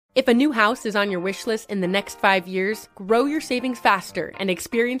If a new house is on your wish list in the next 5 years, grow your savings faster and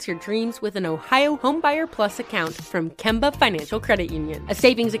experience your dreams with an Ohio Homebuyer Plus account from Kemba Financial Credit Union. A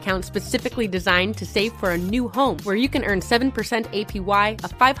savings account specifically designed to save for a new home where you can earn 7% APY,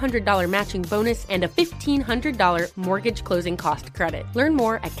 a $500 matching bonus, and a $1,500 mortgage closing cost credit. Learn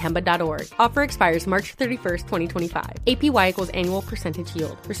more at Kemba.org. Offer expires March 31st, 2025. APY equals annual percentage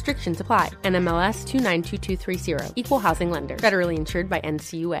yield. Restrictions apply. NMLS 292230. Equal housing lender. Federally insured by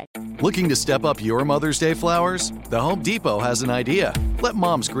NCUA. Looking to step up your Mother's Day flowers? The Home Depot has an idea. Let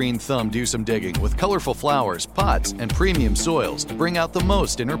Mom's green thumb do some digging with colorful flowers, pots, and premium soils to bring out the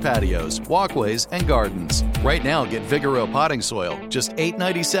most in her patios, walkways, and gardens. Right now, get Vigoro potting soil, just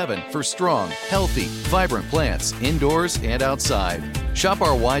 $8.97 for strong, healthy, vibrant plants indoors and outside. Shop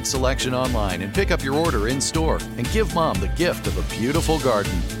our wide selection online and pick up your order in-store and give Mom the gift of a beautiful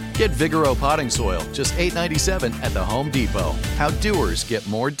garden. Get Vigoro potting soil, just $8.97 at the Home Depot. How doers get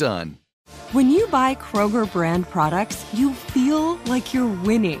more done. When you buy Kroger brand products, you feel like you're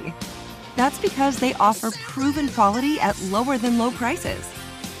winning. That's because they offer proven quality at lower than low prices.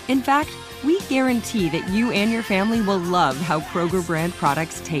 In fact, we guarantee that you and your family will love how Kroger brand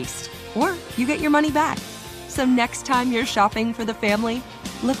products taste, or you get your money back. So next time you're shopping for the family,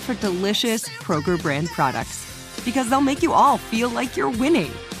 look for delicious Kroger brand products, because they'll make you all feel like you're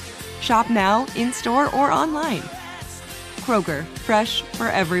winning. Shop now, in-store, or online. Kroger, fresh for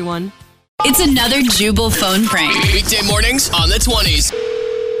everyone. It's another Jubal phone prank. Weekday mornings on the 20s.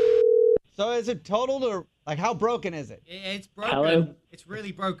 So is it totaled or, like, how broken is it? It's broken. Hello? It's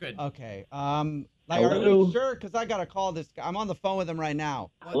really broken. Okay. Like, are you sure? Because I got to call this guy. I'm on the phone with him right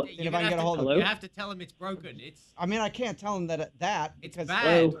now. Well, See if I can get a hold of him. You have to tell him it's broken. I mean, I can't tell him that It's because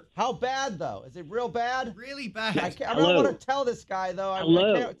bad. How bad, though? Is it real bad? Really bad. I don't want to tell this guy, though. I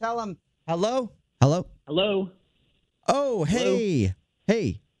can't tell him. Hello? Hello? Oh, hey.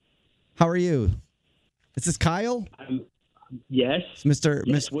 Hey. How are you? Is this Kyle? Yes. It's Mr.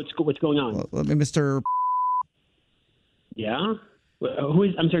 Yes. What's going on? Mr. Yeah?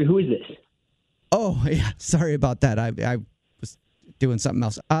 I'm sorry, who is this? Oh, yeah. Sorry about that. I was doing something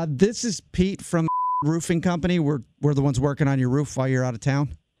else. This is Pete from Roofing Company. We're the ones working on your roof while you're out of town.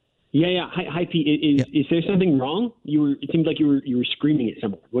 Yeah. Hi, Pete. Is there something wrong? It seemed like you were screaming at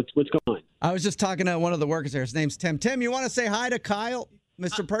someone. What's going on? I was just talking to one of the workers there. His name's Tim. Tim, you want to say hi to Kyle,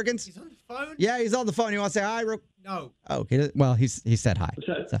 Mr. Perkins? He's on the phone? Yeah, he's on the phone. You want to say hi? No. Oh, he said hi.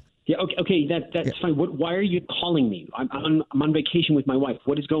 So. Yeah. Okay. That's fine. Why are you calling me? I'm on vacation with my wife.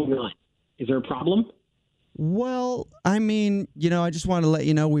 What is going on? Is there a problem? Well, I mean, I just wanted to let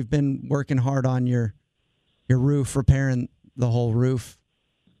you know we've been working hard on your roof, repairing the whole roof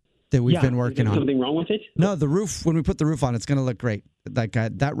that we've been working on. Something wrong with it? No, the roof, when we put the roof on, it's going to look great. Like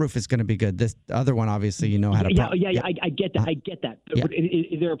that roof is going to be good. This other one, obviously, how to. I get that. I get that. Yeah. But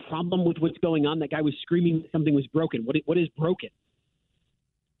is there a problem with what's going on? That guy was screaming something was broken. What is broken?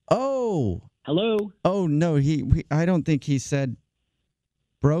 Oh. Hello? Oh, no, I don't think he said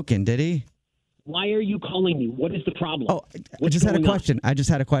broken, did he? Why are you calling me? What is the problem? Oh, I just had a question. I just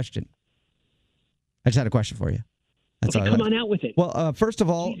had a question for you. That's okay, all. Come on out with it. Well, first of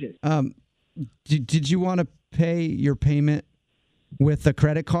all, did you want to pay your payment with a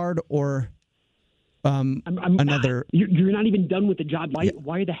credit card or another? You're not even done with the job.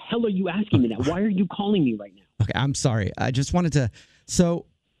 Why the hell are you asking me that? Why are you calling me right now? Okay, I'm sorry. I just wanted to. So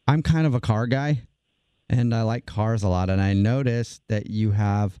I'm kind of a car guy, and I like cars a lot. And I noticed that you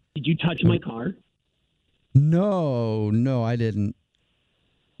have. Did you touch my car? No, I didn't.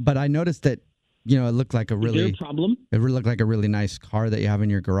 But I noticed that. It looked like a really. Is there a problem? It looked like a really nice car that you have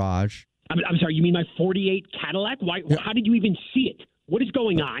in your garage. I'm sorry. You mean my '48 Cadillac? Why? Yeah. How did you even see it? What is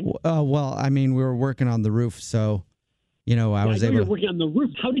going on? Well, I mean, we were working on the roof, so I was able. You were working on the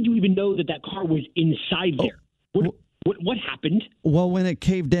roof. How did you even know that car was inside there? What happened? Well, when it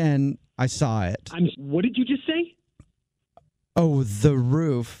caved in, I saw it. What did you just say? Oh, the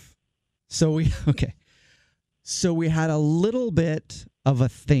roof. So we had a little bit of a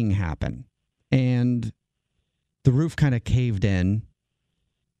thing happen. And the roof kind of caved in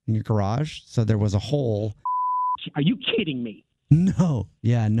your garage, so there was a hole. Are you kidding me? No.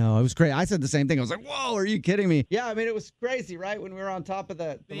 Yeah, no. It was great. I said the same thing. I was like, whoa, are you kidding me? Yeah, I mean, it was crazy, right? When we were on top of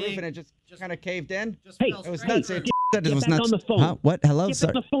the roof and it just kind of caved in. Hey, it was nuts. Get it was back nuts. on the phone. Huh? What? Hello? Get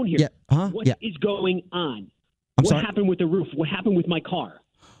Sorry. back on the phone here. Yeah. Huh? What is going on? What sorry? Happened with the roof? What happened with my car?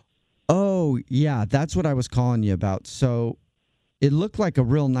 Oh, yeah. That's what I was calling you about. So it looked like a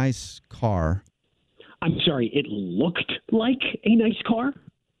real nice car. I'm sorry, it looked like a nice car?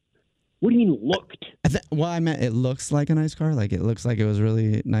 What do you mean looked? Well, I meant it looks like a nice car. Like it looks like it was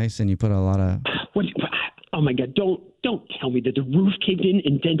really nice and you put a lot of... Oh, my God. Don't Don't tell me that the roof caved in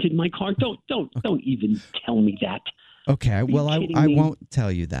and dented my car. Don't even tell me that. Okay, well, I me? won't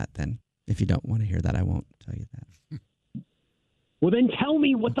tell you that then. If you don't want to hear that, I won't tell you that. Well, then tell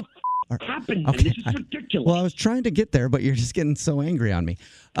me what the happened. Okay. This is ridiculous. Well, I was trying to get there, but you're just getting so angry on me.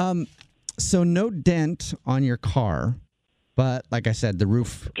 So no dent on your car, but like I said, the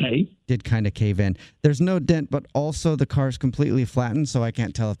roof did kind of cave in. There's no dent, but also the car's completely flattened, so I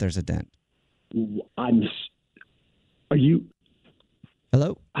can't tell if there's a dent. Are you?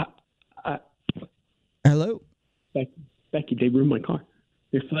 Hello? Hello? Becky, they ruined my car.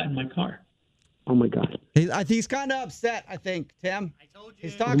 They flattened my car. Oh, my God. He's kind of upset, I think, Tim. I told you.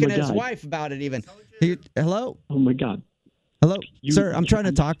 He's talking to his God. wife about it even. you. Hello? Oh, my God. Hello? Sir, I'm trying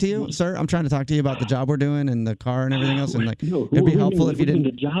to talk to you. Sir, I'm trying to talk to you about the job we're doing and the car and everything else. And like, it'd be helpful if you didn't.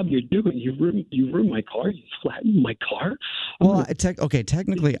 The job you're doing, you ruined my car. You flattened my car. Well,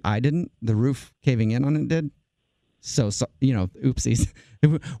 technically, I didn't. The roof caving in on it did. So oopsies.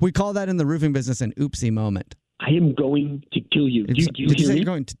 We call that in the roofing business an oopsie moment. I am going to kill you. Did you say you're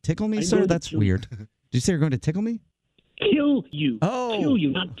going to tickle me, sir? That's weird. Did you say you're going to tickle me? Kill you. Oh. Kill you,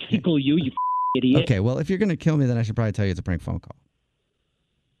 not tickle you, you idiot. Okay, well, if you're going to kill me, then I should probably tell you it's a prank phone call.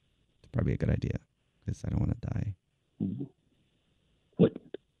 It's probably a good idea because I don't want to die.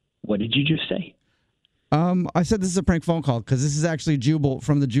 What did you just say? I said this is a prank phone call because this is actually Jubal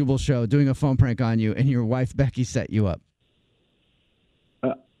from the Jubal Show doing a phone prank on you, and your wife, Becky, set you up.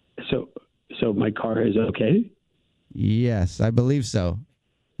 So my car is okay? Yes, I believe so.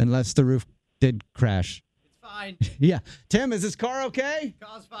 Unless the roof did crash. It's fine. Yeah. Tim, is this car okay?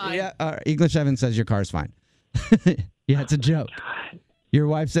 Car's fine. Yeah. English Evan says your car's fine. Yeah, it's a joke. Your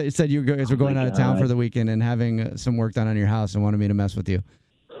wife said you guys were going out of town for the weekend and having some work done on your house and wanted me to mess with you.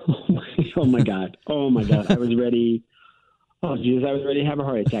 Oh my God. I was ready. Oh, Jesus, I was ready to have a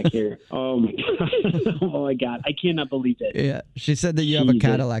heart attack here. Oh, my God. Oh, my God. I cannot believe it. Yeah. She said that you have a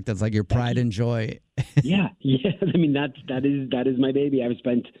Cadillac that's like your pride and joy. Yeah. I mean, that is my baby. I've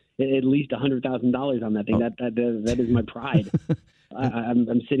spent at least $100,000 on that thing. That is my pride.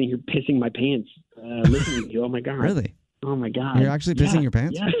 I'm sitting here pissing my pants listening to you. Oh, my God. Really? Oh, my God. You're actually pissing your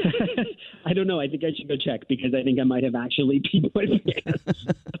pants? Yeah. I don't know. I think I should go check because I think I might have actually peed my pants.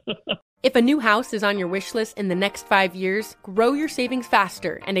 If a new house is on your wish list in the next 5 years, grow your savings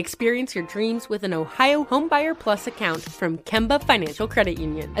faster and experience your dreams with an Ohio Homebuyer Plus account from Kemba Financial Credit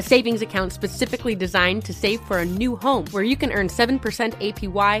Union. A savings account specifically designed to save for a new home where you can earn 7%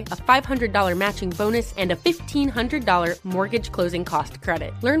 APY, a $500 matching bonus, and a $1,500 mortgage closing cost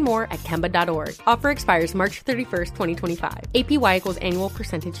credit. Learn more at Kemba.org. Offer expires March 31st, 2025. APY equals annual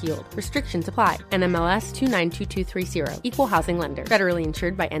percentage yield. Restrictions apply. NMLS 292230. Equal housing lender. Federally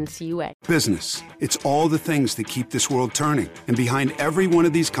insured by NCUA. Business. It's all the things that keep this world turning. And behind every one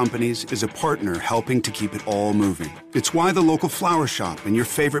of these companies is a partner helping to keep it all moving. It's why the local flower shop and your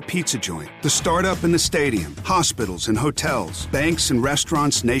favorite pizza joint, the startup and the stadium, hospitals and hotels, banks and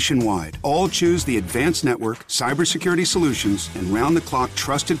restaurants nationwide all choose the advanced network, cybersecurity solutions, and round-the-clock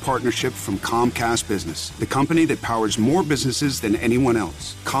trusted partnership from Comcast Business, the company that powers more businesses than anyone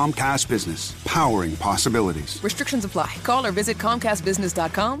else. Comcast Business, powering possibilities. Restrictions apply. Call or visit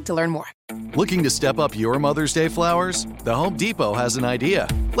ComcastBusiness.com to learn more. Looking to step up your Mother's Day flowers? The Home Depot has an idea.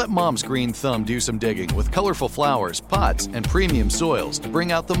 Let Mom's green thumb do some digging with colorful flowers, pots, and premium soils to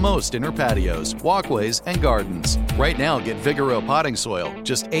bring out the most in her patios, walkways, and gardens. Right now, get Vigoro potting soil,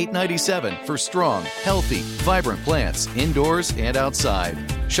 just $8.97 for strong, healthy, vibrant plants indoors and outside.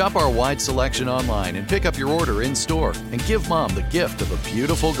 Shop our wide selection online and pick up your order in-store and give Mom the gift of a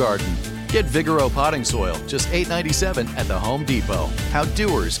beautiful garden. Get Vigoro potting soil, just $8.97 at the Home Depot. How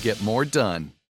doers get more done.